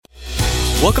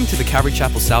Welcome to the Calvary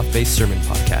Chapel South Bay Sermon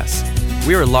Podcast.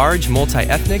 We are a large,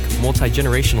 multi-ethnic,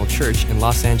 multi-generational church in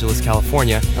Los Angeles,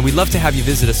 California, and we'd love to have you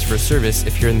visit us for a service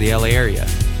if you're in the LA area.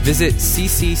 Visit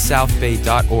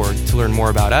ccsouthbay.org to learn more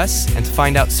about us and to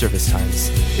find out service times.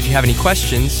 If you have any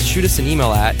questions, shoot us an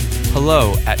email at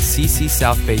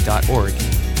hello@ccsouthbay.org.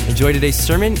 Enjoy today's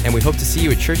sermon, and we hope to see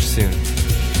you at church soon.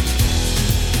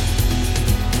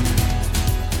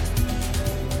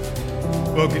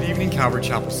 Well, good evening, Calvary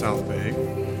Chapel South Bay.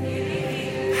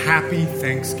 Happy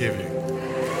Thanksgiving.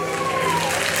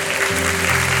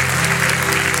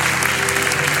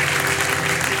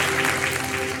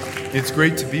 It's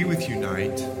great to be with you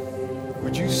tonight.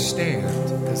 Would you stand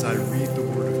as I read the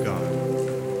Word of God?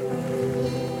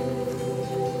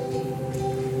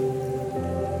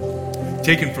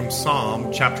 Taken from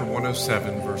Psalm chapter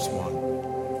 107, verse 1.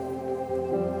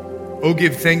 Oh,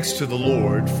 give thanks to the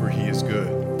Lord, for he is good,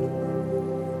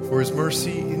 for his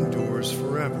mercy endures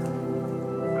forever.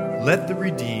 Let the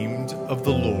redeemed of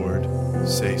the Lord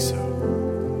say so.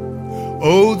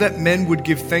 Oh, that men would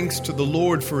give thanks to the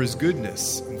Lord for his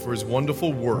goodness and for his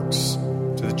wonderful works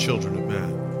to the children of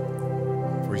men.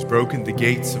 For he's broken the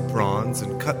gates of bronze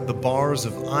and cut the bars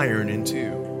of iron in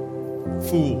two.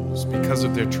 Fools, because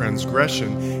of their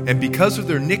transgression and because of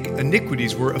their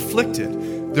iniquities, were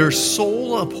afflicted. Their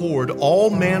soul abhorred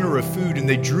all manner of food, and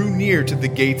they drew near to the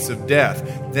gates of death.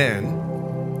 Then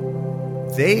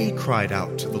they cried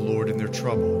out to the Lord in their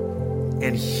trouble,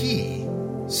 and he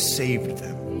saved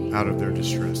them out of their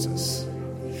distresses.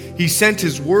 He sent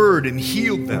his word and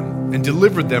healed them and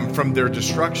delivered them from their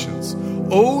destructions.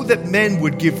 Oh, that men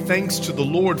would give thanks to the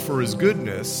Lord for his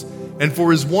goodness and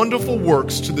for his wonderful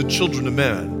works to the children of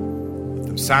men. Let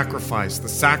them sacrifice the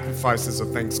sacrifices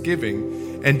of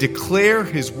thanksgiving and declare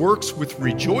his works with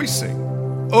rejoicing.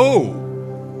 Oh,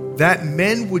 that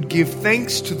men would give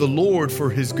thanks to the Lord for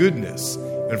his goodness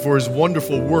and for his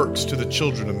wonderful works to the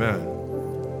children of men.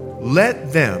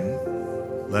 Let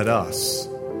us,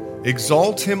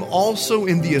 exalt him also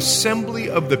in the assembly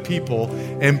of the people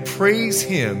and praise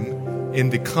him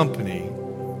in the company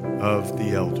of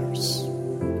the elders.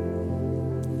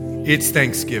 It's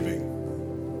Thanksgiving.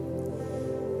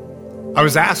 I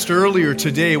was asked earlier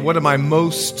today, what am I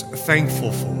most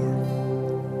thankful for?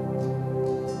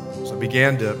 So I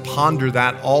began to ponder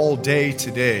that all day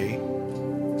today.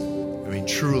 I mean,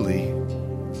 truly,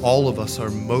 all of us are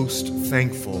most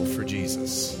thankful for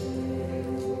Jesus.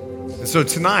 And so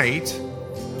tonight,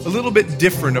 a little bit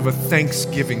different of a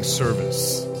Thanksgiving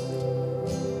service.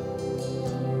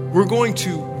 We're going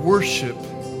to worship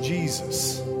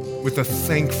Jesus with a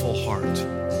thankful heart.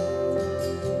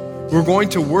 We're going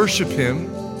to worship him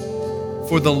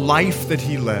for the life that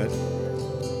he led.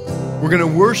 We're going to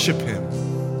worship him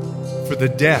for the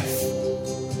death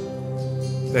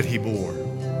that he bore.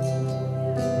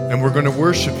 And we're going to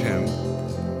worship him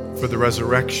for the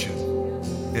resurrection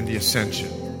and the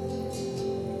ascension.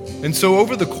 And so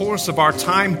over the course of our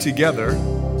time together,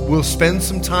 we'll spend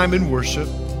some time in worship,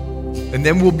 and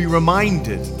then we'll be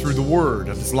reminded through the word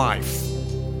of his life.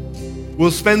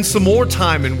 We'll spend some more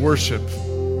time in worship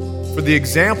for the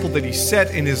example that he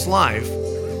set in his life,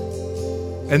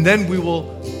 and then we will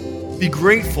be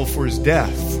grateful for his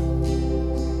death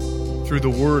through the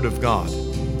word of God.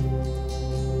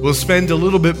 We'll spend a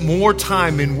little bit more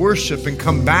time in worship and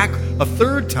come back a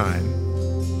third time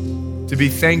to be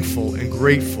thankful and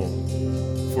grateful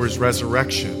for his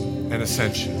resurrection and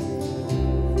ascension.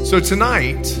 So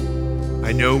tonight,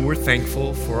 I know we're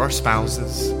thankful for our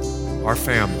spouses, our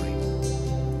family.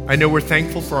 I know we're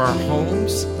thankful for our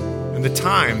homes and the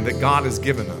time that God has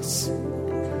given us.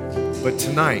 But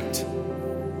tonight,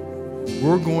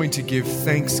 we're going to give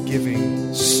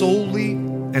thanksgiving solely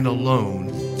and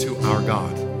alone to our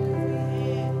God.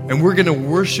 And we're going to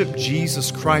worship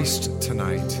Jesus Christ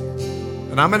tonight.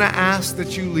 And I'm going to ask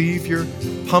that you leave your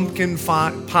pumpkin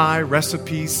pie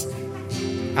recipes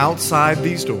outside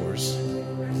these doors.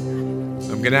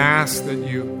 I'm going to ask that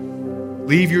you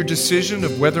leave your decision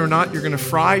of whether or not you're going to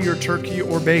fry your turkey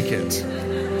or bake it.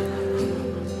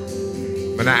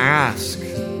 I'm going to ask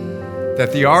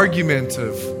that the argument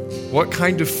of what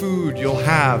kind of food you'll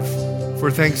have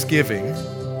for Thanksgiving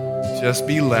just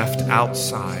be left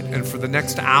outside. And for the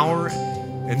next hour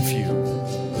and few,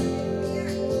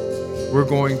 we're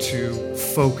going to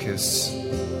focus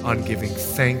on giving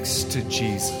thanks to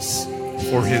Jesus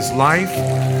for his life,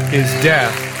 his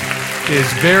death, his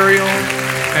burial,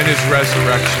 and his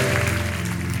resurrection.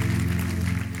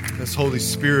 As Holy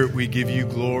Spirit, we give you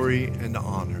glory and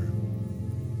honor.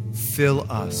 Fill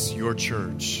us, your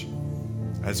church,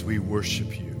 as we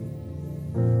worship you.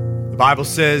 The Bible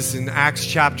says in Acts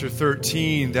chapter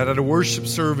 13 that at a worship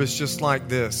service just like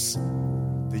this,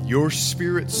 that your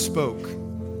Spirit spoke,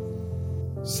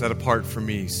 set apart for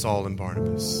me, Saul and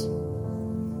Barnabas.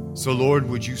 So Lord,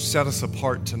 would you set us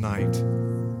apart tonight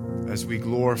as we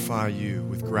glorify you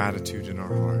with gratitude in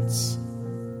our hearts.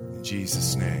 In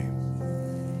Jesus' name.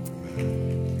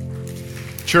 Amen.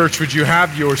 Church, would you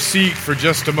have your seat for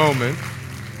just a moment?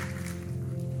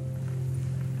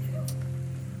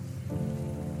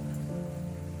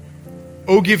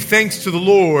 Oh, give thanks to the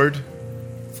Lord,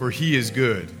 for he is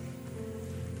good.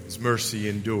 His mercy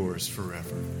endures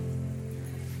forever.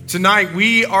 Tonight,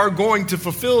 we are going to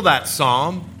fulfill that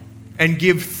psalm and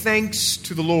give thanks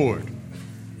to the Lord.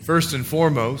 First and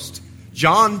foremost,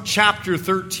 John chapter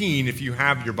 13, if you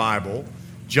have your Bible,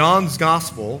 John's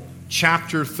Gospel,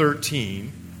 chapter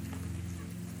 13.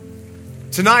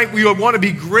 Tonight, we want to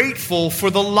be grateful for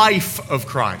the life of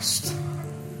Christ.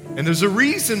 And there's a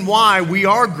reason why we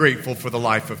are grateful for the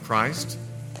life of Christ.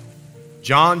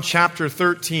 John chapter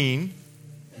 13.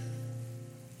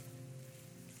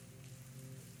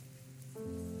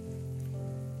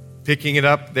 Picking it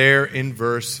up there in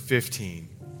verse 15.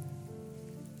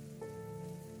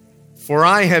 For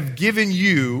I have given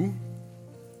you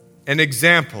an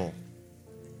example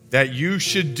that you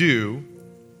should do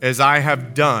as I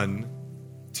have done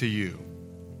to you.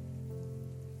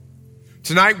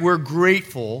 Tonight we're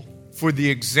grateful for the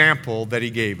example that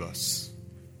he gave us.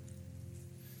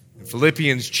 In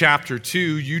Philippians chapter 2,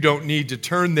 you don't need to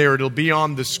turn there, it'll be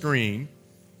on the screen.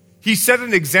 He set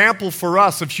an example for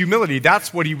us of humility.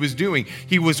 That's what he was doing.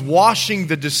 He was washing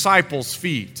the disciples'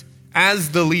 feet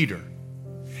as the leader.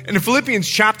 And in Philippians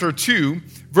chapter 2,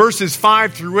 verses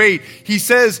 5 through 8, he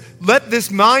says, let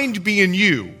this mind be in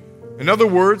you. In other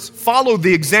words, follow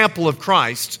the example of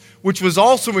Christ, which was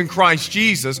also in Christ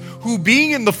Jesus, who being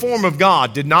in the form of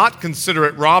God did not consider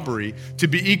it robbery to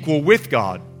be equal with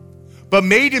God, but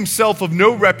made himself of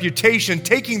no reputation,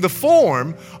 taking the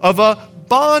form of a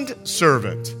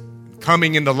bondservant,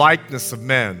 coming in the likeness of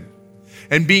men.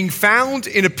 And being found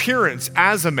in appearance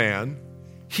as a man,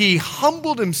 he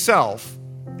humbled himself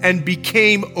and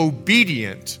became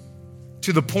obedient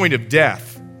to the point of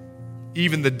death,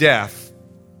 even the death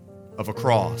of a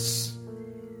cross.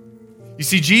 You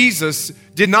see, Jesus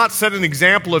did not set an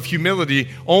example of humility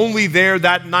only there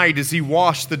that night as he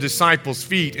washed the disciples'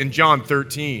 feet in John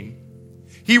 13.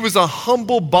 He was a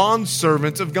humble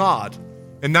bondservant of God,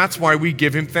 and that's why we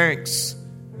give him thanks.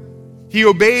 He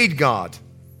obeyed God.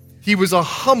 He was a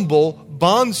humble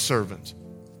bondservant.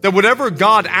 That whatever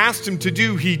God asked him to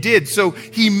do, he did. So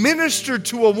he ministered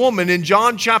to a woman in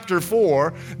John chapter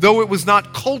 4, though it was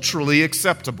not culturally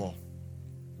acceptable.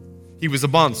 He was a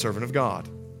bondservant of God.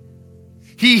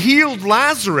 He healed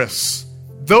Lazarus,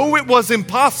 though it was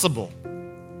impossible,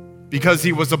 because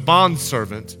he was a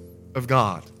bondservant of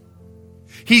God.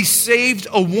 He saved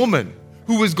a woman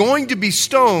who was going to be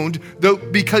stoned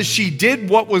because she did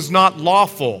what was not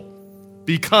lawful,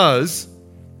 because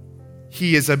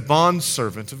he is a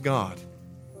bondservant of God.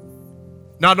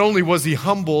 Not only was he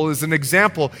humble as an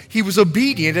example, he was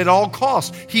obedient at all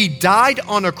costs. He died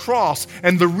on a cross,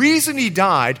 and the reason he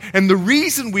died and the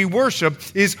reason we worship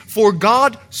is for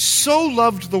God so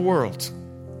loved the world.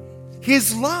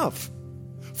 His love.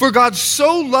 For God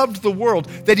so loved the world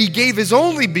that he gave his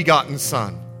only begotten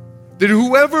Son, that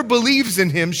whoever believes in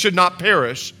him should not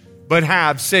perish, but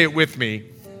have, say it with me,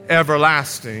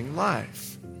 everlasting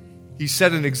life. He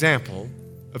set an example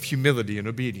of humility and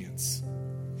obedience.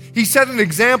 He set an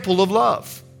example of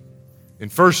love. In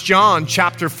 1 John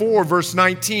chapter 4, verse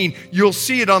 19, you'll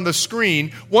see it on the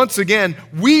screen. Once again,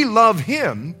 we love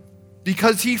him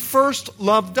because he first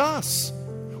loved us.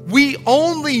 We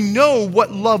only know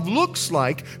what love looks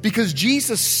like because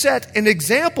Jesus set an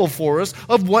example for us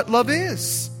of what love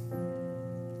is.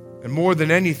 And more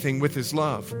than anything with his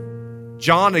love,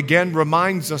 John again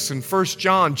reminds us in 1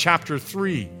 John chapter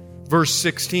 3, verse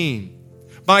 16,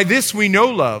 by this we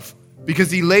know love,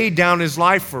 because he laid down his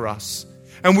life for us.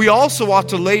 And we also ought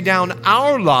to lay down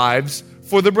our lives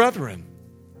for the brethren.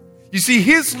 You see,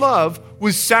 his love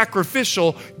was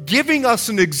sacrificial, giving us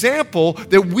an example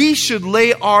that we should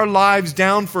lay our lives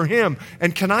down for him.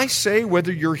 And can I say,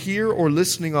 whether you're here or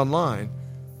listening online,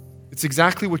 it's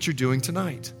exactly what you're doing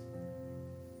tonight.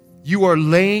 You are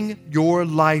laying your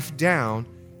life down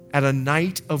at a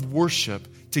night of worship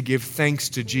to give thanks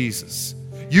to Jesus.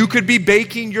 You could be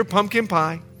baking your pumpkin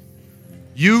pie.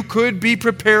 You could be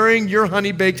preparing your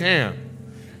honey-baked ham.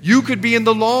 You could be in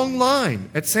the long line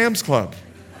at Sam's Club.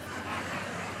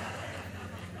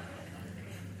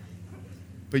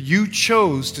 But you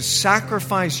chose to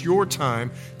sacrifice your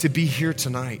time to be here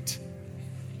tonight.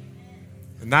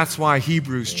 And that's why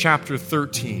Hebrews chapter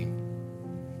 13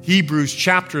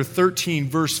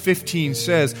 verse 15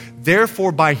 says,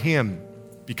 therefore by him,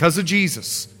 because of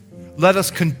Jesus, let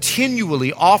us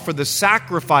continually offer the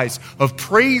sacrifice of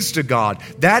praise to God.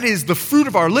 That is the fruit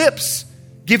of our lips,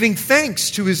 giving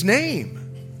thanks to his name.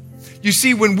 You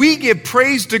see, when we give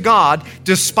praise to God,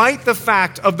 despite the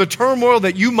fact of the turmoil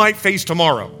that you might face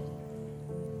tomorrow,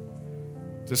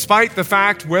 despite the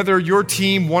fact whether your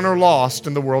team won or lost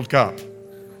in the World Cup,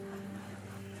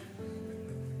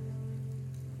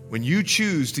 when you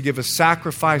choose to give a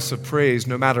sacrifice of praise,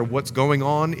 no matter what's going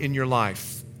on in your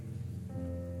life,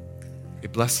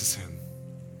 it blesses him.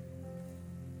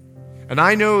 And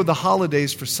I know the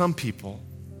holidays for some people,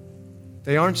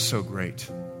 they aren't so great.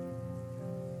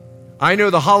 I know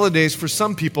the holidays for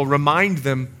some people remind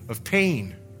them of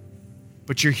pain,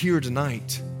 but you're here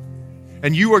tonight.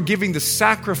 And you are giving the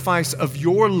sacrifice of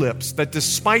your lips that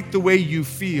despite the way you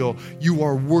feel, you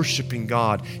are worshiping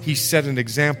God. He set an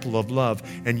example of love,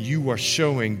 and you are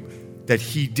showing that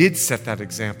he did set that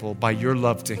example by your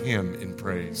love to him in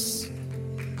praise.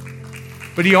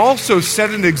 But he also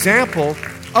set an example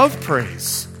of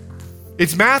praise.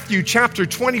 It's Matthew chapter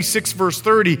 26, verse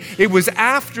 30. It was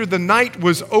after the night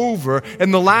was over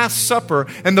and the Last Supper,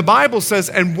 and the Bible says,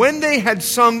 and when they had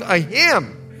sung a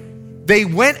hymn, they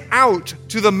went out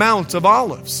to the Mount of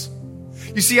Olives.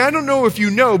 You see, I don't know if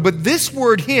you know, but this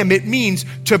word hymn, it means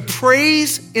to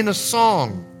praise in a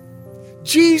song.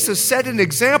 Jesus set an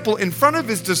example in front of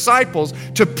his disciples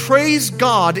to praise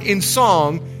God in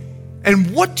song.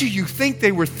 And what do you think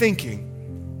they were thinking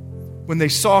when they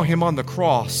saw him on the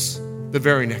cross the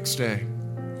very next day?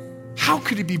 How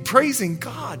could he be praising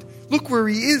God? Look where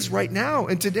he is right now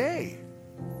and today.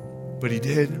 But he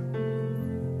did.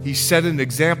 He set an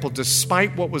example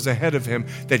despite what was ahead of him,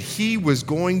 that he was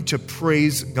going to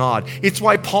praise God. It's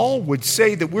why Paul would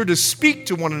say that we're to speak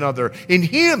to one another in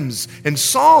hymns and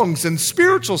songs and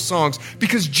spiritual songs,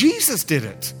 because Jesus did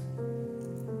it.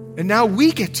 And now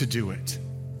we get to do it.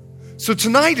 So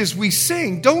tonight as we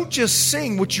sing, don't just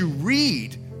sing what you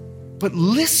read, but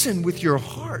listen with your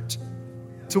heart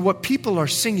to what people are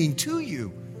singing to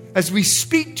you. As we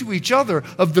speak to each other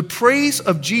of the praise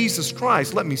of Jesus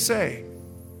Christ, let me say,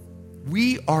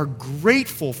 we are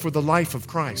grateful for the life of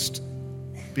Christ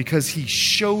because he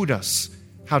showed us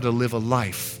how to live a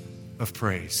life of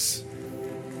praise.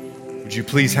 Would you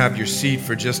please have your seat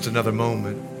for just another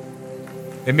moment?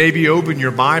 And maybe open your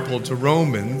Bible to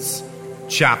Romans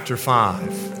chapter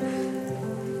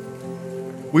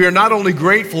 5. We are not only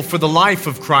grateful for the life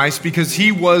of Christ because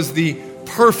he was the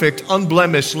perfect,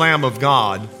 unblemished Lamb of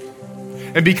God,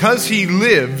 and because he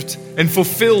lived and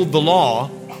fulfilled the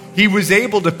law, he was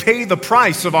able to pay the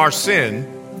price of our sin,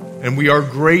 and we are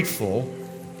grateful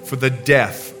for the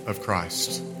death of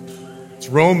Christ. It's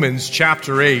Romans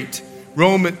chapter 5.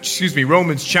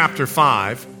 Romans chapter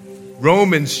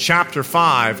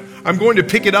 5. I'm going to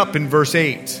pick it up in verse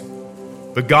 8.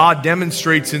 But God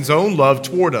demonstrates his own love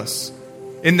toward us,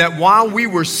 in that while we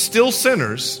were still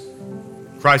sinners,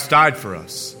 Christ died for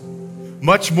us.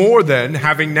 Much more then,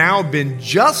 having now been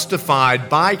justified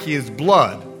by his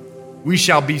blood, we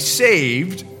shall be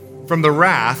saved from the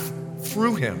wrath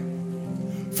through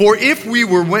him. For if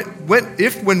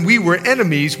when we were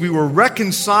enemies, we were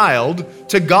reconciled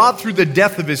to God through the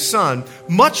death of his Son,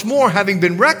 much more having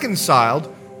been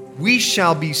reconciled, we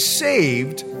shall be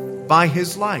saved by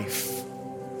his life.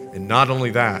 And not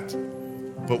only that,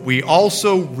 but we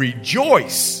also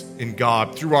rejoice in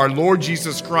God through our Lord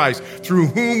Jesus Christ, through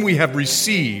whom we have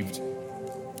received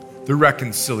the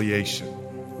reconciliation.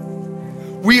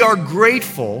 We are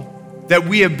grateful that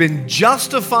we have been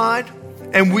justified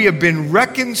and we have been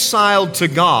reconciled to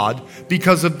God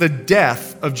because of the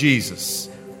death of Jesus.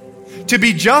 To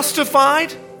be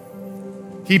justified,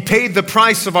 he paid the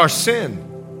price of our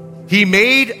sin. He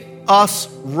made us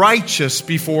righteous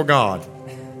before God.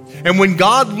 And when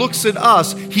God looks at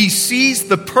us, he sees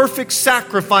the perfect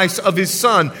sacrifice of his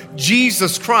Son,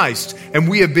 Jesus Christ, and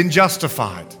we have been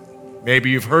justified. Maybe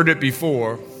you've heard it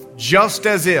before, just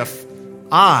as if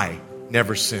I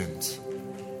never sinned.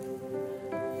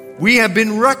 We have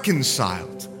been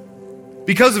reconciled.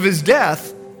 Because of his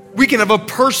death, we can have a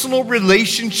personal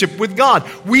relationship with God.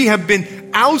 We have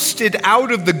been ousted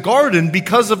out of the garden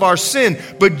because of our sin,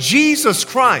 but Jesus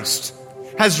Christ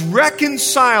has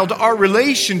reconciled our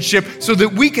relationship so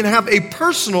that we can have a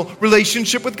personal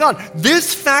relationship with God.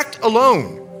 This fact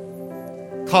alone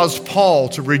caused Paul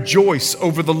to rejoice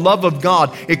over the love of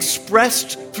God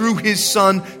expressed through his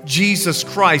Son, Jesus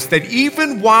Christ, that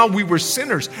even while we were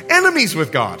sinners, enemies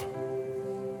with God,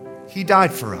 he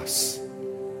died for us.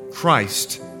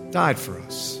 Christ died for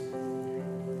us.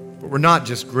 But we're not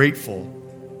just grateful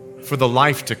for the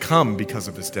life to come because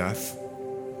of his death.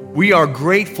 We are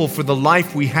grateful for the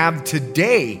life we have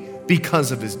today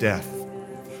because of his death.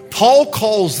 Paul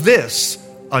calls this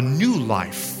a new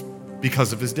life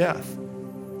because of his death.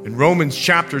 In Romans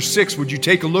chapter 6, would you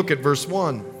take a look at verse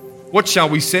 1? What shall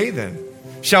we say then?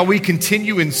 Shall we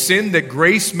continue in sin that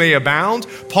grace may abound?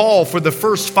 Paul, for the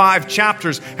first 5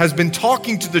 chapters, has been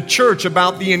talking to the church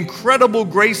about the incredible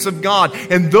grace of God.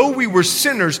 And though we were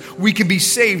sinners, we can be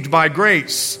saved by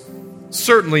grace.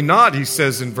 Certainly not, he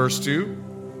says in verse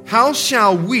 2. How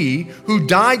shall we who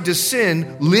died to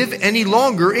sin live any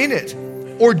longer in it?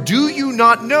 Or do you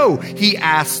not know, he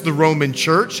asks the Roman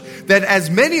church, that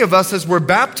as many of us as were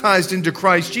baptized into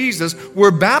Christ Jesus were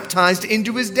baptized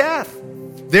into his death?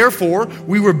 Therefore,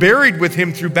 we were buried with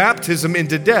him through baptism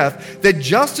into death, that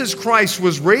just as Christ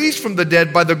was raised from the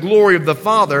dead by the glory of the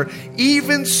Father,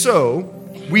 even so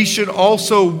we should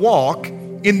also walk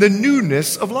in the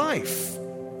newness of life.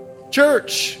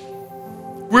 Church,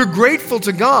 we're grateful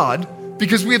to God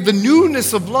because we have the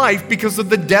newness of life because of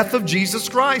the death of Jesus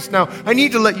Christ. Now, I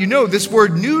need to let you know, this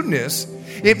word newness,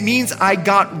 it means I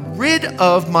got rid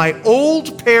of my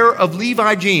old pair of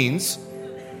Levi jeans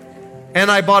and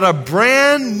I bought a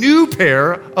brand new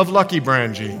pair of Lucky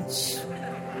Brand jeans.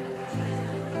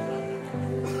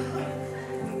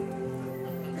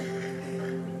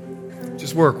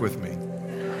 Just work with me.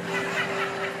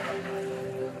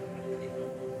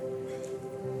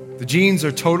 The jeans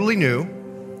are totally new,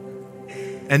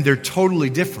 and they're totally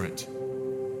different,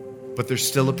 but they're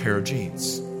still a pair of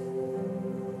jeans.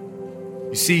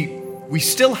 You see, we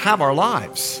still have our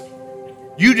lives.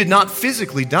 You did not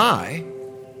physically die,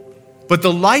 but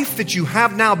the life that you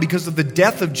have now because of the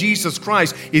death of Jesus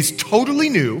Christ is totally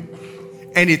new,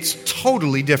 and it's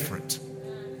totally different.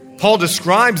 Paul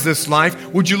describes this life.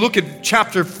 Would you look at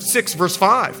chapter 6, verse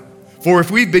 5? For if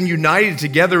we've been united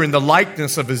together in the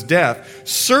likeness of his death,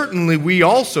 certainly we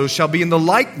also shall be in the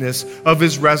likeness of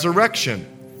his resurrection.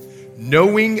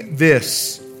 Knowing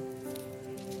this,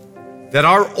 that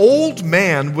our old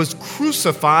man was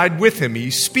crucified with him.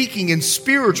 He's speaking in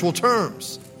spiritual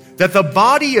terms. That the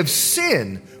body of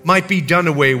sin might be done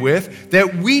away with,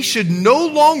 that we should no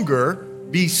longer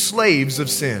be slaves of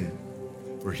sin.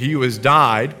 For he who has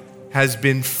died has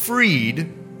been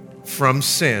freed from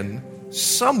sin.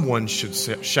 Someone should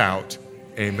shout,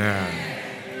 amen.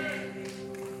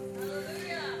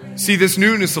 See, this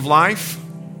newness of life,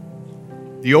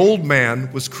 the old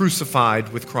man was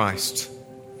crucified with Christ.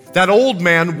 That old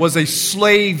man was a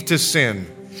slave to sin.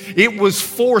 It was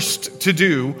forced to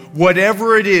do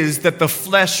whatever it is that the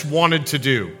flesh wanted to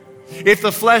do. If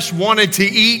the flesh wanted to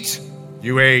eat,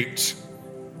 you ate.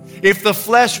 If the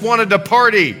flesh wanted to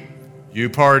party, you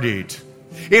partied.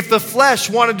 If the flesh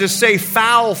wanted to say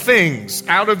foul things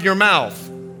out of your mouth,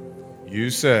 you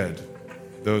said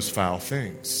those foul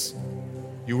things.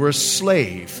 You were a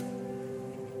slave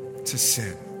to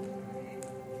sin.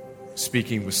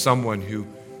 Speaking with someone who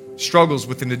struggles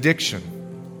with an addiction.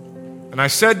 And I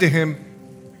said to him,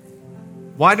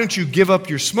 why don't you give up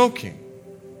your smoking?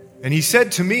 And he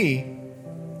said to me,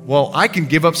 well, I can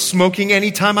give up smoking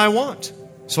anytime I want.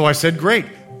 So I said, great,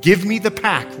 give me the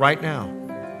pack right now.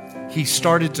 He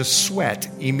started to sweat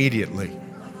immediately.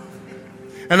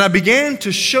 And I began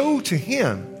to show to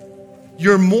him,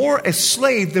 you're more a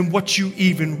slave than what you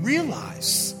even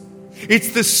realize.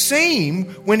 It's the same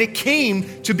when it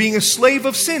came to being a slave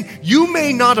of sin. You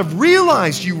may not have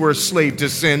realized you were a slave to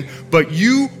sin, but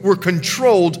you were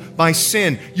controlled by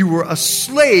sin. You were a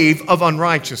slave of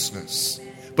unrighteousness.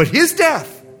 But his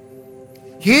death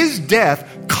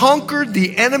conquered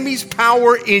the enemy's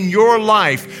power in your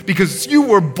life because you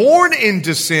were born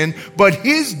into sin, but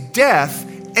his death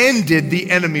ended the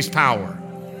enemy's power.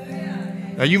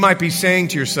 Now you might be saying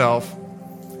to yourself,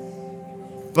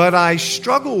 but I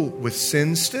struggle with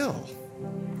sin still.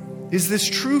 Is this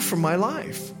true for my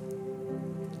life?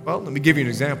 Well, let me give you an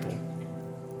example.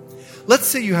 Let's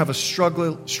say you have a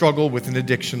struggle with an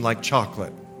addiction like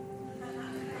chocolate.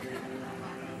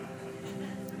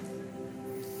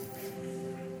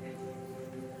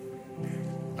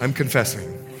 I'm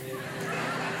confessing.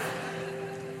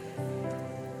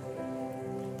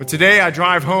 But today I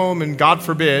drive home and God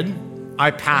forbid,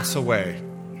 I pass away.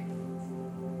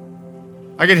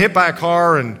 I get hit by a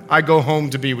car and I go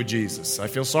home to be with Jesus. I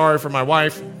feel sorry for my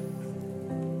wife,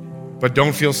 but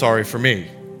don't feel sorry for me.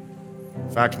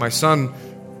 In fact, my son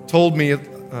told me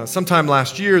sometime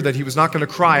last year that he was not going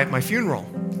to cry at my funeral.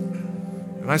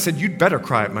 And I said, you'd better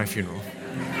cry at my funeral.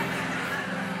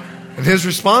 And his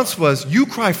response was, you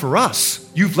cry for us.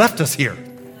 You've left us here.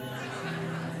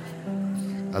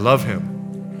 I love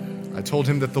him. I told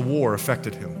him that the war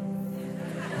affected him.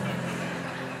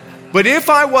 But if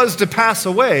I was to pass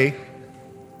away,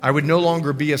 I would no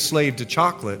longer be a slave to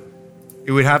chocolate.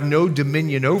 It would have no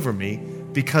dominion over me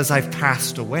because I've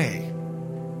passed away.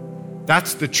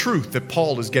 That's the truth that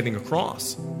Paul is getting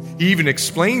across. He even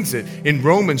explains it in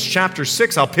Romans chapter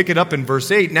 6. I'll pick it up in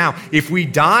verse 8. Now, if we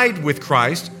died with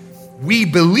Christ, we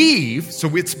believe,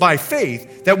 so it's by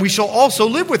faith, that we shall also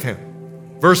live with him.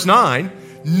 Verse 9,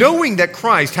 knowing that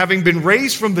Christ, having been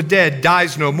raised from the dead,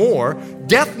 dies no more,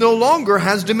 death no longer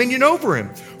has dominion over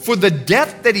him. For the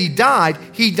death that he died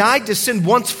to sin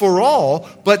once for all,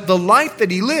 but the life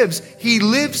that he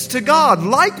lives to God.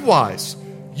 Likewise,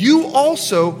 you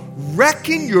also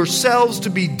reckon yourselves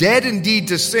to be dead indeed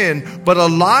to sin, but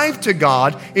alive to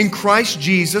God in Christ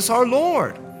Jesus our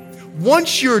Lord.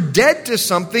 Once you're dead to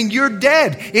something, you're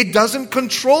dead. It doesn't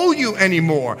control you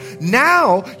anymore.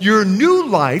 Now, your new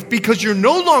life, because you're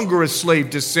no longer a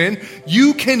slave to sin,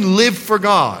 you can live for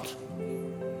God.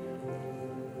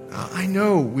 Now, I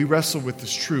know we wrestle with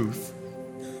this truth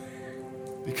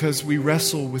because we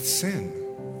wrestle with sin.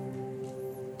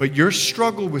 But your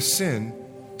struggle with sin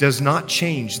does not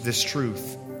change this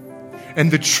truth.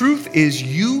 And the truth is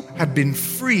you have been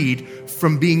freed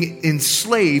from being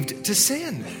enslaved to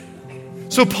sin.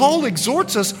 So Paul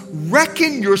exhorts us,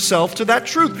 reckon yourself to that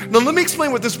truth. Now let me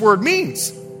explain what this word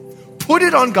means. Put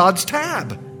it on God's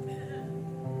tab.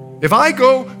 If I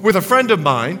go with a friend of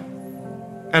mine,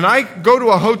 and I go to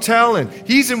a hotel, and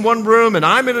he's in one room, and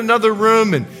I'm in another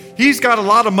room, and he's got a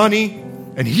lot of money,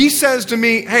 and he says to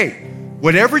me, hey,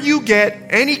 whatever you get,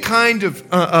 any kind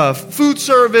of food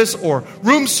service or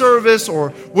room service or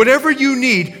whatever you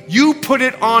need, you put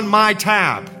it on my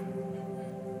tab.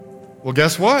 Well,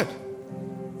 guess what?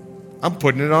 I'm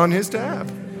putting it on his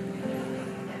tab.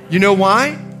 You know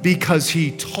why? Because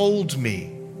he told me.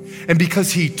 And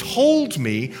because he told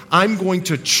me, I'm going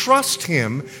to trust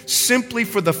him simply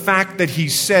for the fact that he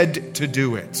said to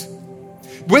do it.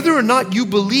 Whether or not you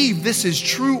believe this is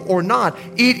true or not,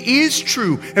 it is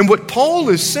true. And what Paul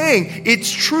is saying,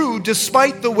 it's true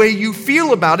despite the way you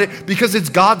feel about it because it's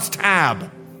God's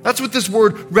tab. That's what this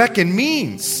word reckon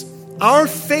means. Our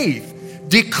faith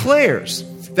declares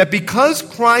that because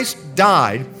Christ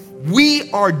died,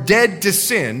 we are dead to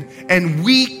sin and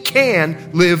we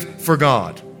can live for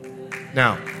God.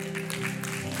 Now,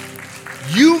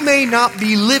 you may not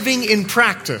be living in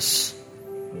practice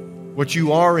what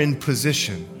you are in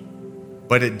position,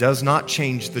 but it does not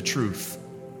change the truth.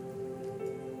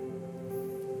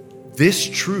 This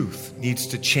truth needs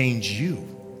to change you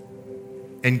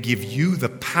and give you the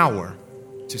power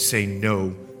to say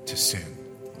no to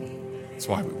sin. That's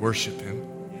why we worship him.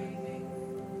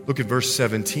 Look at verse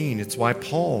 17. It's why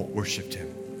Paul worshiped him.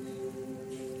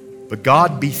 But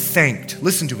God be thanked.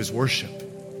 Listen to his worship.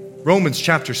 Romans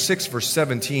chapter 6, verse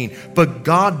 17. But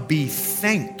God be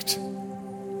thanked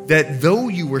that though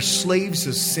you were slaves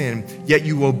of sin, yet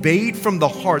you obeyed from the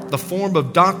heart the form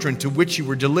of doctrine to which you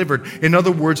were delivered. In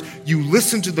other words, you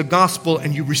listened to the gospel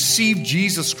and you received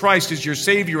Jesus Christ as your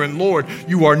Savior and Lord.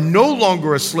 You are no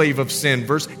longer a slave of sin.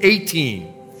 Verse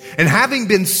 18. And having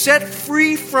been set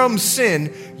free from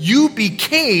sin, you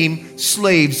became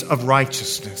slaves of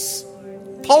righteousness.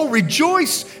 Paul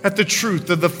rejoiced at the truth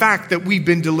of the fact that we've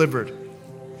been delivered.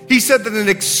 He said that an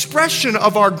expression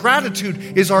of our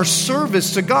gratitude is our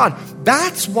service to God.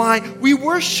 That's why we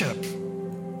worship.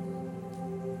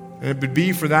 And it would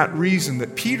be for that reason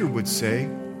that Peter would say,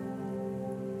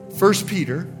 1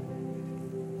 Peter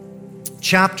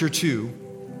chapter 2,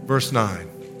 verse 9.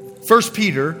 1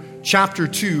 Peter chapter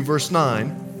 2, verse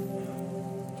 9.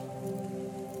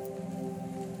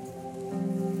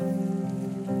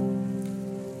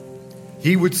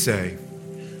 He would say,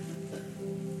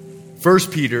 1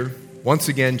 Peter, once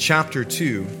again, chapter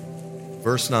 2,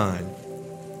 verse 9.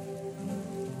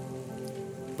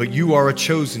 But you are a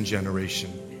chosen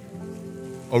generation,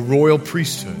 a royal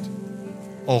priesthood,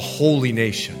 a holy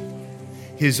nation,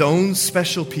 his own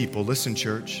special people, listen,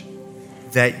 church,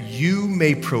 that you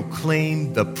may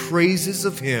proclaim the praises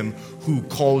of him who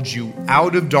called you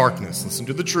out of darkness, listen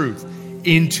to the truth,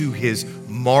 into his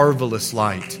marvelous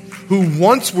light, who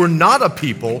once were not a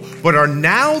people, but are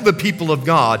now the people of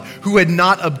God, who had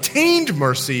not obtained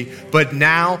mercy, but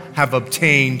now have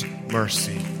obtained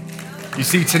mercy. You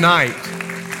see, tonight,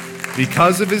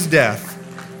 because of his death,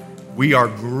 we are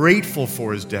grateful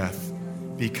for his death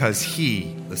because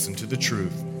he, listen to the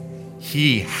truth,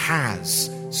 he has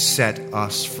set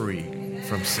us free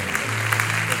from sin.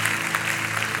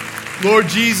 Lord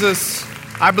Jesus,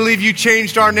 I believe you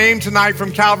changed our name tonight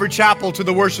from Calvary Chapel to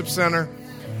the Worship Center.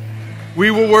 We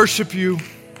will worship you.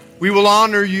 We will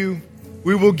honor you.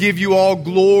 We will give you all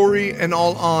glory and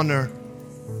all honor.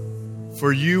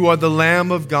 For you are the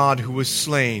Lamb of God who was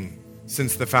slain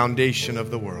since the foundation of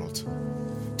the world.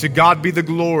 To God be the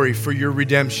glory for your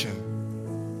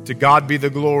redemption. To God be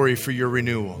the glory for your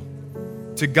renewal.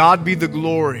 To God be the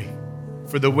glory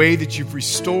for the way that you've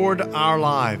restored our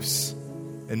lives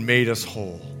and made us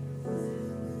whole.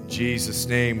 In Jesus'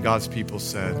 name, God's people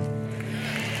said.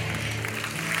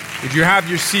 Would you have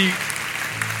your seat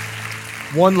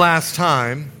one last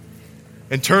time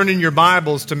and turn in your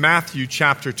Bibles to Matthew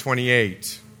chapter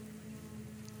 28.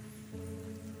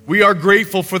 We are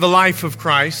grateful for the life of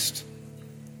Christ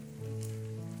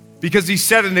because he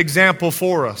set an example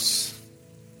for us.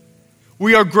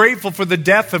 We are grateful for the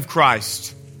death of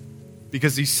Christ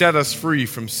because he set us free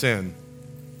from sin.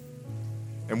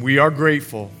 And we are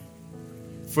grateful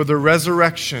for the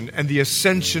resurrection and the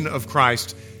ascension of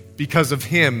Christ because of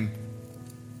him.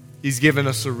 He's given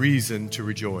us a reason to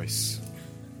rejoice.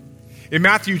 In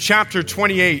Matthew chapter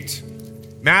 28,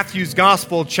 Matthew's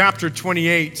Gospel chapter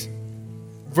 28,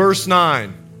 verse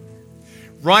 9.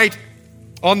 Right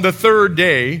on the third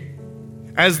day,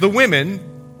 as the women,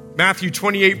 Matthew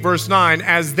 28, verse 9,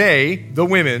 as they, the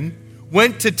women,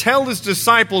 went to tell his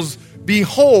disciples,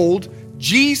 behold,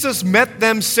 Jesus met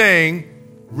them saying,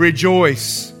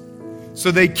 rejoice.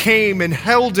 So they came and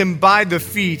held him by the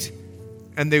feet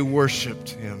and they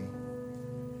worshiped him.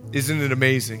 Isn't it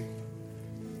amazing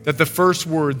that the first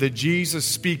word that Jesus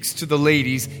speaks to the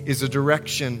ladies is a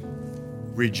direction,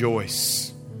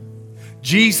 rejoice.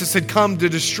 Jesus had come to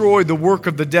destroy the work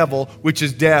of the devil, which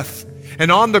is death.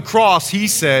 And on the cross, he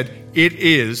said, it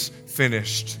is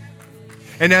finished.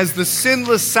 And as the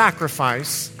sinless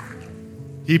sacrifice,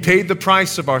 he paid the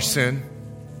price of our sin,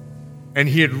 and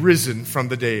he had risen from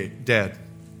the dead.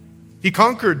 He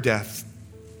conquered death,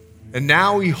 and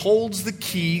now he holds the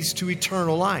keys to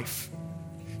eternal life.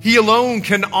 He alone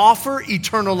can offer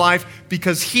eternal life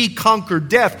because he conquered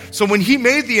death. So when he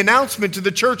made the announcement to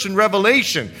the church in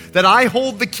Revelation that I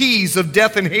hold the keys of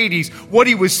death and Hades, what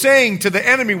he was saying to the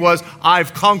enemy was,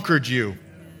 I've conquered you.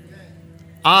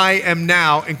 I am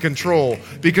now in control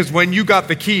because when you got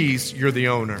the keys, you're the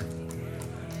owner.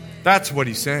 That's what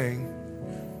he's saying.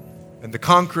 And the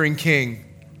conquering king,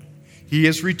 he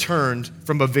has returned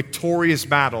from a victorious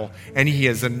battle, and he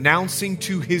is announcing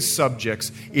to his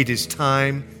subjects, it is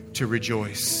time to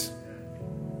rejoice.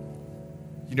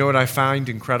 You know what I find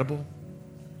incredible?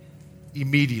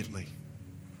 Immediately,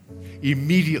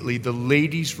 the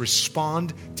ladies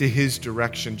respond to his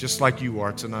direction, just like you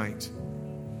are tonight.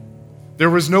 There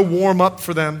was no warm-up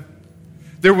for them.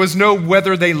 There was no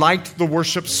whether they liked the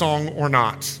worship song or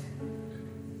not.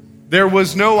 There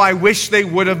was no, I wish they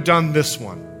would have done this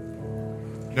one.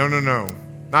 No.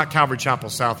 Not Calvary Chapel,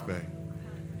 South Bay.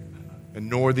 And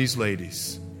nor these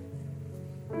ladies.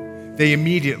 They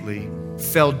immediately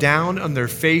fell down on their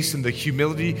face in the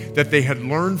humility that they had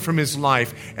learned from his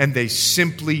life, and they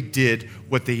simply did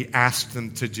what they asked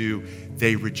them to do.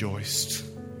 They rejoiced.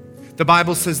 The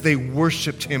Bible says they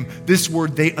worshiped him. This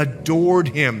word, they adored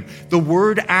him. The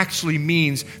word actually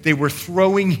means they were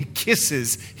throwing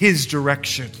kisses his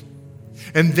direction.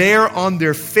 And there on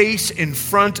their face in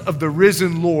front of the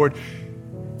risen Lord,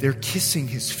 they're kissing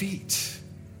his feet.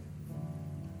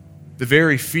 The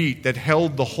very feet that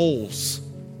held the holes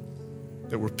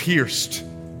that were pierced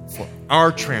for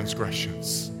our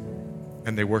transgressions.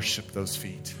 And they worship those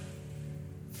feet.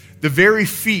 The very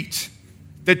feet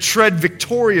that tread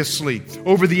victoriously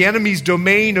over the enemy's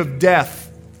domain of death,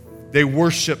 they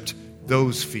worshiped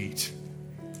those feet.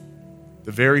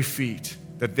 The very feet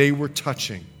that they were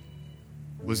touching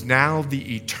was now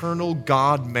the eternal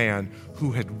God-man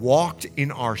who had walked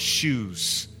in our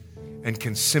shoes and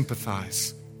can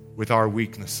sympathize with our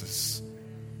weaknesses.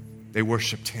 They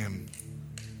worshiped him.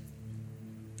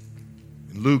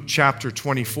 In Luke chapter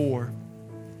 24,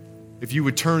 if you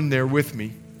would turn there with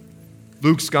me,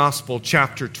 Luke's Gospel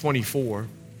chapter 24.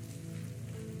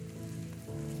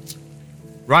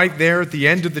 Right there at the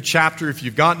end of the chapter, if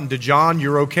you've gotten to John,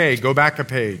 you're okay. Go back a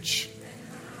page.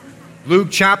 Luke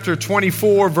chapter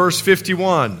 24, verse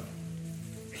 51.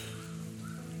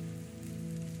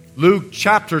 Luke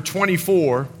chapter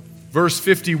 24, verse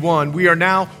 51. We are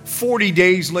now 40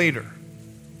 days later.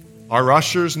 Our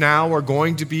ushers now are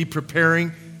going to be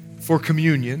preparing for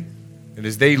communion. And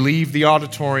as they leave the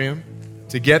auditorium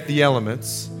to get the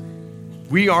elements,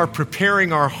 we are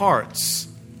preparing our hearts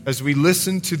as we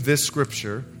listen to this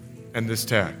scripture and this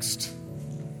text.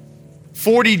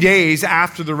 40 days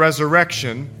after the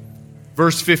resurrection,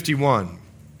 verse 51.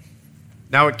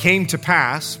 Now it came to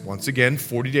pass, once again,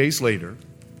 40 days later,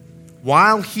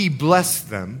 while he blessed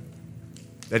them,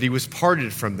 that he was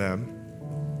parted from them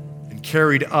and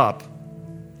carried up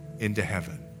into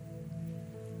heaven.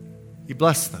 he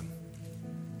blessed them.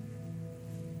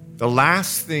 The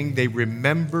last thing they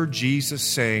remember Jesus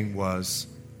saying was,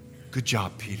 "Good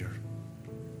job, Peter.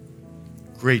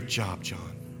 Great job,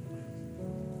 John.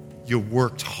 You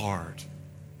worked hard.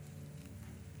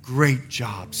 Great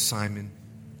job, Simon.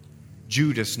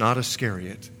 Judas, not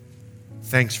Iscariot.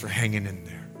 Thanks for hanging in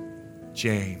there.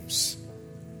 James,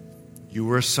 you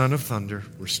were a son of thunder.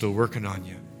 We're still working on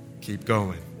you. Keep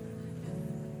going."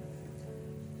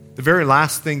 The very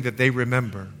last thing that they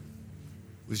remember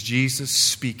was Jesus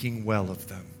speaking well of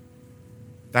them.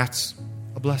 That's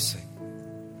a blessing.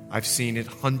 I've seen it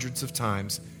hundreds of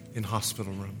times in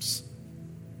hospital rooms.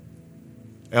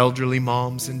 Elderly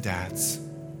moms and dads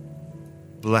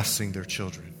blessing their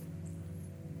children.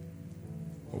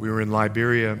 When we were in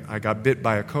Liberia, I got bit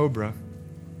by a cobra.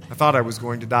 I thought I was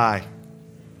going to die.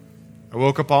 I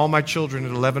woke up all my children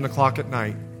at 11 o'clock at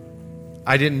night.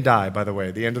 I didn't die, by the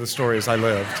way. The end of the story is I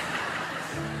lived.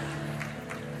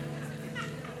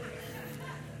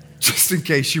 Just in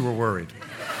case you were worried.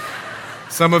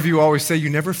 Some of you always say, "You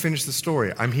never finish the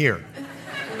story." I'm here.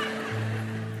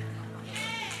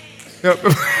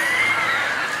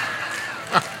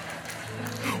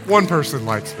 One person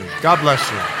likes me. God bless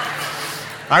you.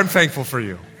 I'm thankful for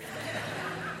you.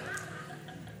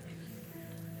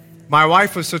 My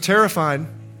wife was so terrified,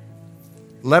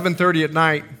 11:30 at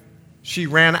night, she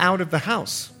ran out of the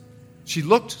house. She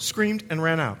looked, screamed, and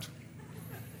ran out.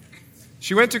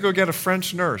 She went to go get a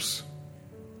French nurse.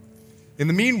 In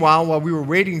the meanwhile, while we were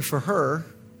waiting for her,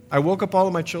 I woke up all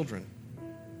of my children.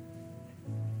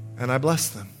 And I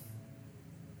blessed them.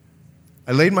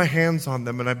 I laid my hands on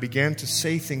them and I began to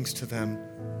say things to them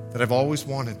that I've always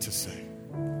wanted to say.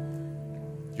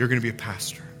 You're going to be a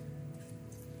pastor.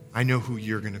 I know who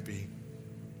you're going to be.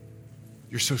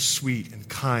 You're so sweet and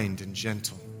kind and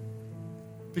gentle.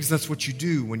 Because that's what you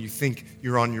do when you think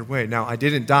you're on your way. Now, I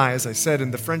didn't die, as I said,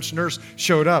 and the French nurse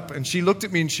showed up, and she looked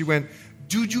at me and she went,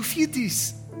 "Do you feel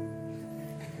this?"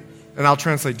 And I'll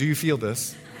translate, "Do you feel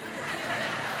this?"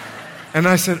 And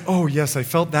I said, "Oh, yes, I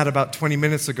felt that about 20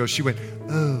 minutes ago." She went,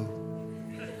 "Oh."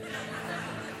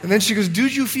 And then she goes, "Do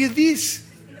you feel this?"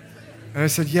 And I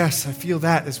said, "Yes, I feel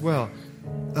that as well."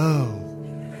 "Oh."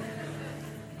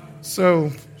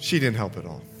 So she didn't help at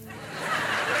all.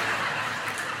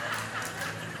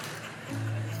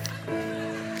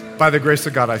 By the grace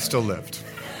of God, I still lived.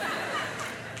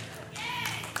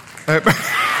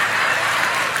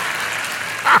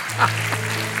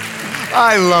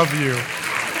 I love you.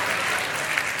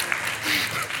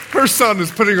 Her son is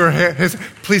putting her hand.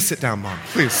 Please sit down, Mom.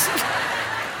 Please.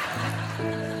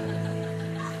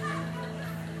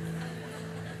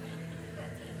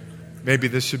 Maybe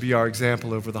this should be our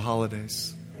example over the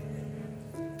holidays.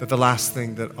 That the last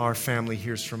thing that our family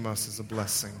hears from us is a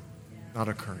blessing, not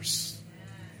a curse.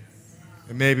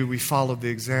 And maybe we follow the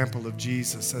example of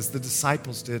Jesus as the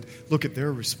disciples did. Look at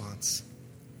their response.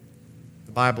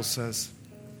 The Bible says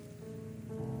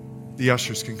the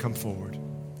ushers can come forward.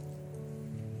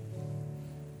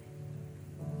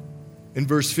 In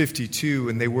verse 52,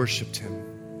 and they worshiped him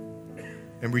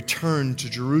and returned to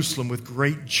Jerusalem with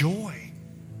great joy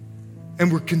and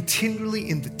were continually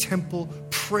in the temple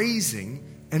praising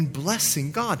and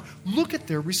blessing God. Look at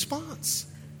their response.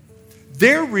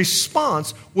 Their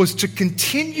response was to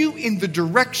continue in the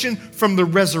direction from the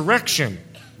resurrection.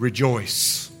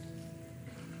 Rejoice.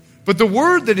 But the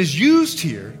word that is used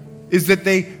here is that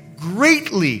they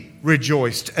greatly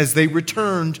rejoiced as they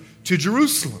returned to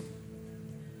Jerusalem.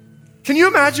 Can you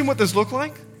imagine what this looked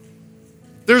like?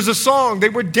 There's a song. They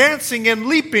were dancing and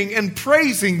leaping and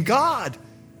praising God.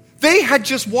 They had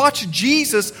just watched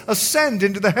Jesus ascend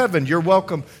into the heaven. You're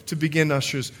welcome to begin,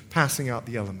 ushers, passing out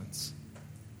the elements.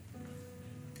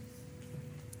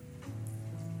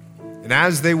 And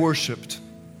as they worshiped,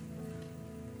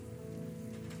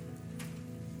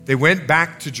 they went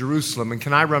back to Jerusalem. And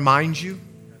can I remind you,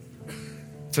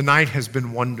 tonight has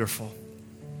been wonderful.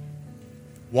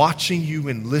 Watching you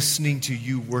and listening to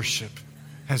you worship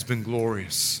has been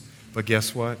glorious. But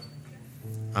guess what?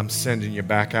 I'm sending you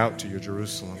back out to your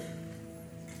Jerusalem.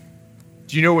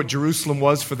 Do you know what Jerusalem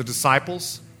was for the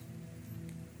disciples?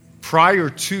 Prior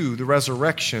to the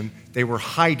resurrection, they were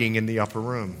hiding in the upper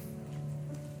room.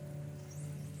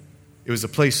 It was a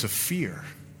place of fear.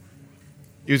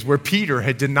 It was where Peter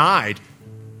had denied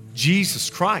Jesus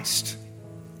Christ.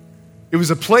 It was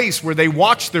a place where they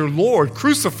watched their Lord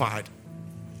crucified.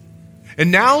 And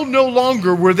now no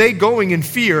longer were they going in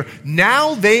fear.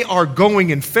 Now they are going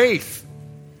in faith.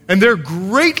 And they're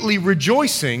greatly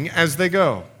rejoicing as they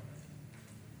go.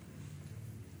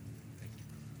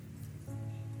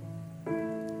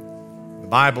 The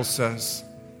Bible says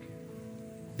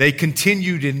They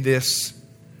continued in this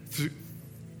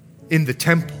in the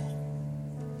temple.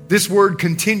 This word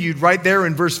continued right there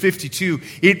in verse 52.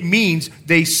 It means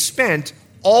they spent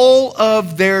all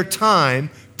of their time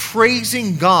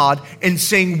praising God and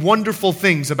saying wonderful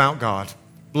things about God,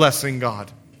 blessing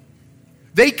God.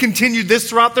 They continued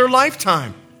this throughout their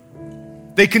lifetime.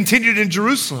 They continued in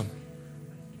Jerusalem.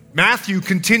 Matthew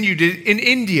continued it in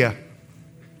India.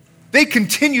 They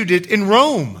continued it in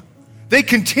Rome. They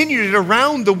continued it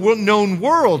around the known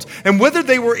world. And whether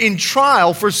they were in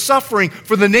trial for suffering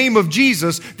for the name of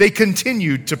Jesus, they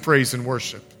continued to praise and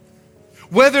worship.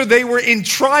 Whether they were in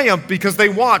triumph because they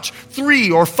watched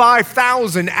 3,000 or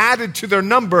 5,000 added to their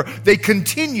number, they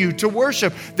continued to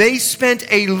worship. They spent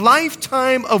a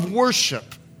lifetime of worship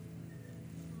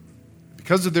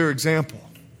because of their example.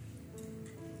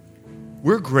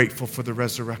 We're grateful for the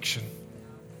resurrection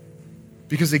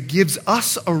because it gives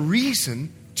us a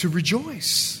reason to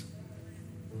rejoice.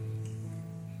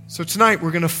 So tonight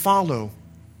we're going to follow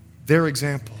their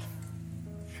example.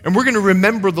 And we're going to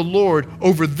remember the Lord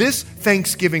over this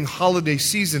Thanksgiving holiday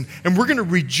season. And we're going to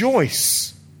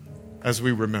rejoice as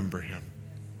we remember Him.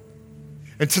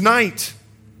 And tonight,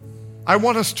 I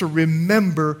want us to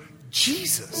remember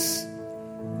Jesus.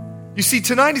 You see,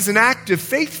 tonight is an act of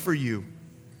faith for you.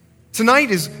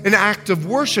 Tonight is an act of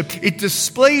worship. It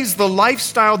displays the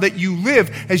lifestyle that you live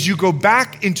as you go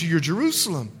back into your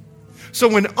Jerusalem. So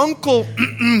when Uncle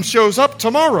shows up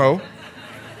tomorrow,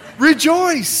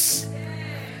 rejoice.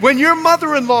 When your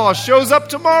mother-in-law shows up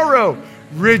tomorrow,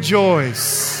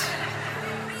 rejoice.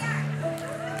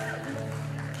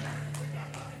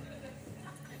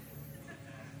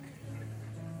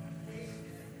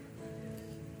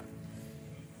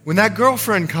 When that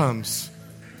girlfriend comes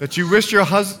that you wish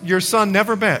your son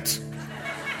never met,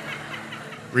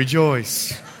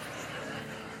 rejoice.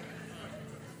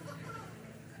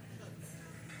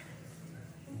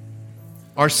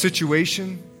 Our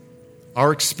situation,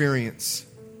 our experience,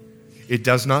 it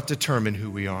does not determine who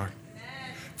we are.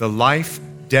 The life,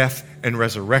 death, and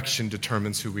resurrection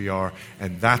determines who we are,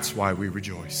 and that's why we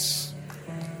rejoice.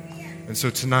 And so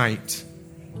tonight,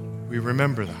 we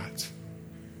remember that.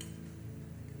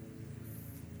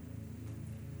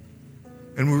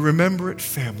 And we remember it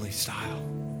family style.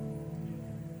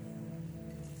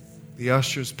 The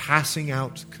ushers passing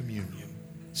out communion,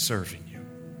 serving you.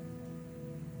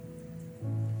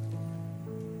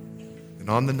 And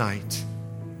on the night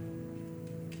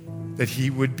that He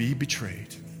would be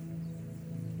betrayed,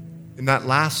 in that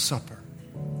Last Supper,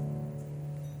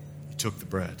 He took the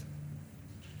bread.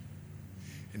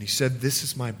 And He said, "This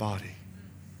is my body,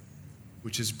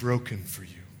 which is broken for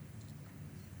you."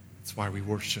 That's why we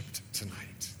worshiped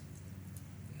tonight.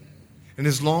 And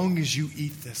as long as you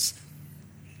eat this,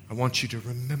 I want you to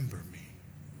remember me.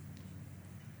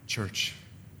 Church,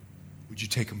 would you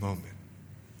take a moment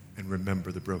and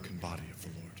remember the broken body of the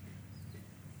Lord?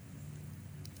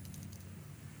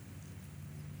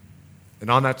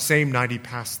 And on that same night, He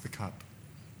passed the cup.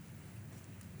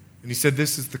 And He said,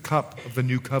 "This is the cup of the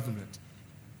new covenant,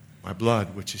 my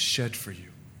blood, which is shed for you.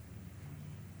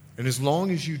 And as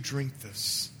long as you drink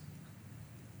this,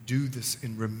 do this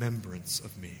in remembrance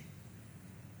of me."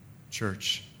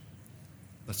 Church,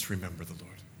 let's remember the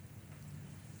Lord.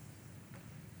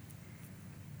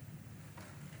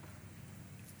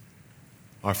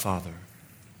 Our Father,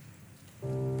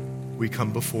 we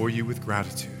come before you with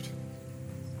gratitude.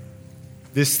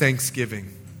 This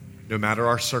Thanksgiving, no matter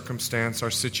our circumstance,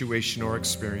 our situation, or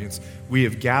experience, we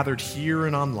have gathered here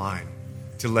and online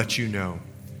to let you know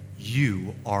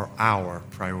you are our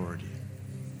priority.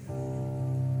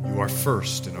 You are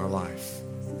first in our life.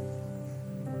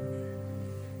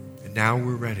 And now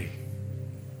we're ready.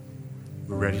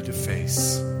 We're ready to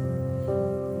face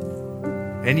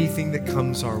anything that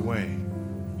comes our way,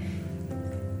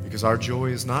 because our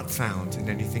joy is not found in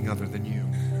anything other than you.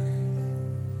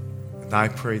 And I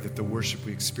pray that the worship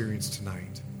we experience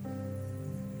tonight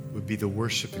would be the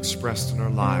worship expressed in our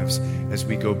lives as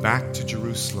we go back to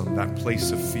Jerusalem, that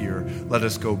place of fear. Let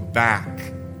us go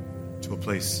back to a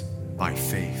place by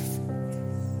faith.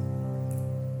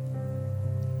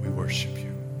 We worship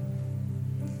you.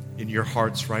 In your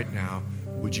hearts right now,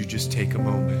 would you just take a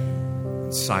moment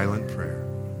in silent prayer,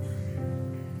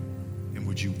 and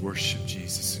would you worship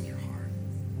Jesus in your heart?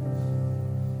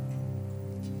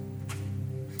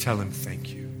 Tell Him thank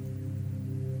you.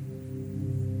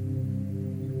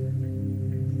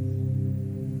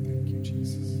 Thank you,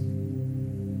 Jesus.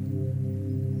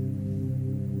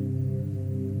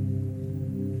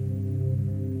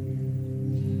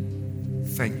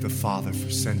 Thank the Father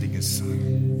for sending His Son.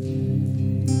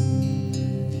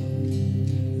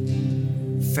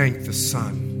 Thank the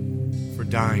Son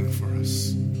dying for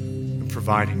us and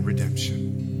providing redemption.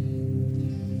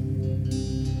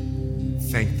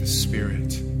 Thank the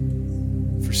Spirit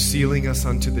for sealing us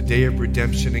unto the day of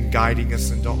redemption and guiding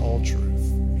us into all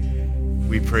truth.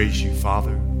 We praise you,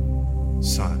 Father,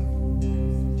 Son,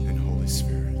 and Holy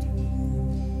Spirit.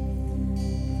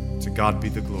 To God be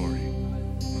the glory.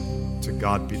 To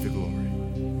God be the glory.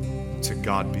 To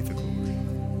God be the glory.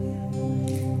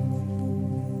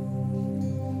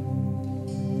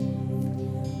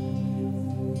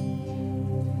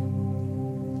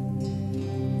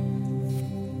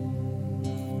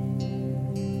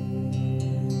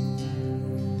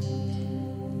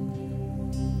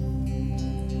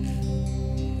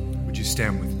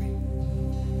 Stand with me.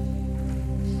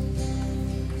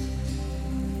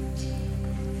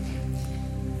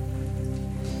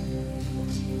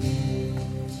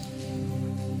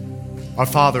 Our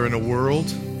Father, in a world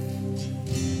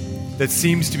that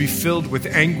seems to be filled with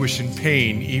anguish and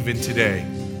pain even today,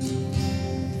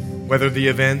 whether the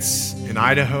events in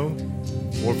Idaho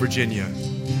or Virginia,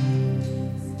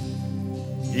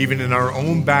 even in our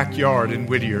own backyard in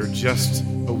Whittier just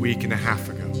a week and a half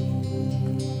ago,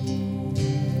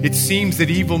 it seems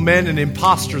that evil men and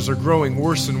impostors are growing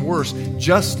worse and worse,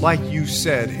 just like you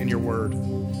said in your word.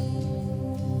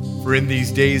 For in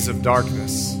these days of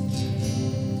darkness,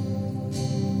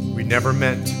 we never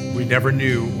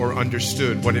knew or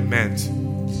understood what it meant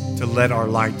to let our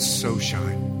light so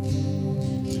shine.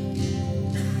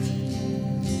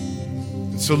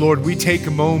 And so, Lord, we take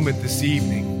a moment this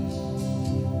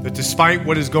evening that despite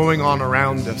what is going on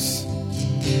around us,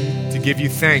 to give you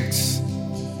thanks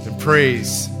and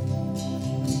praise,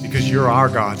 because you're our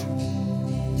God.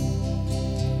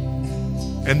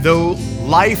 And though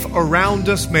life around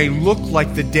us may look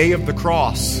like the day of the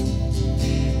cross,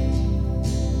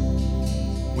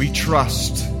 we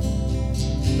trust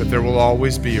that there will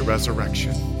always be a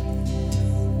resurrection.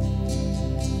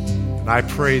 And I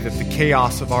pray that the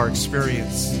chaos of our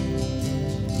experience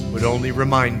would only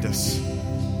remind us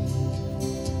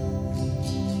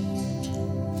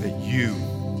that you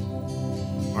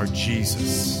are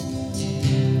Jesus,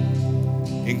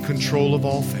 in control of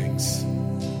all things,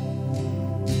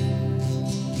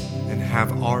 and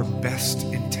have our best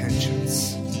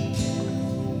intentions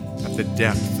at the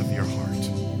depth of your heart.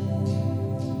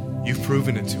 You've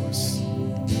proven it to us.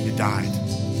 You died.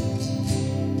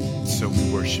 So we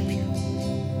worship you.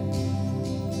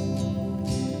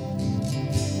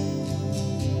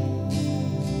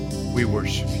 We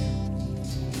worship you.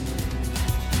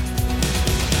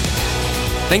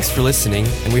 Thanks for listening,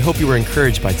 and we hope you were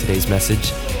encouraged by today's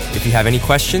message. If you have any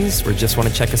questions or just want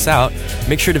to check us out,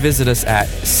 make sure to visit us at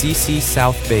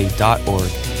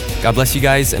ccsouthbay.org. God bless you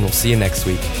guys, and we'll see you next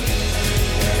week.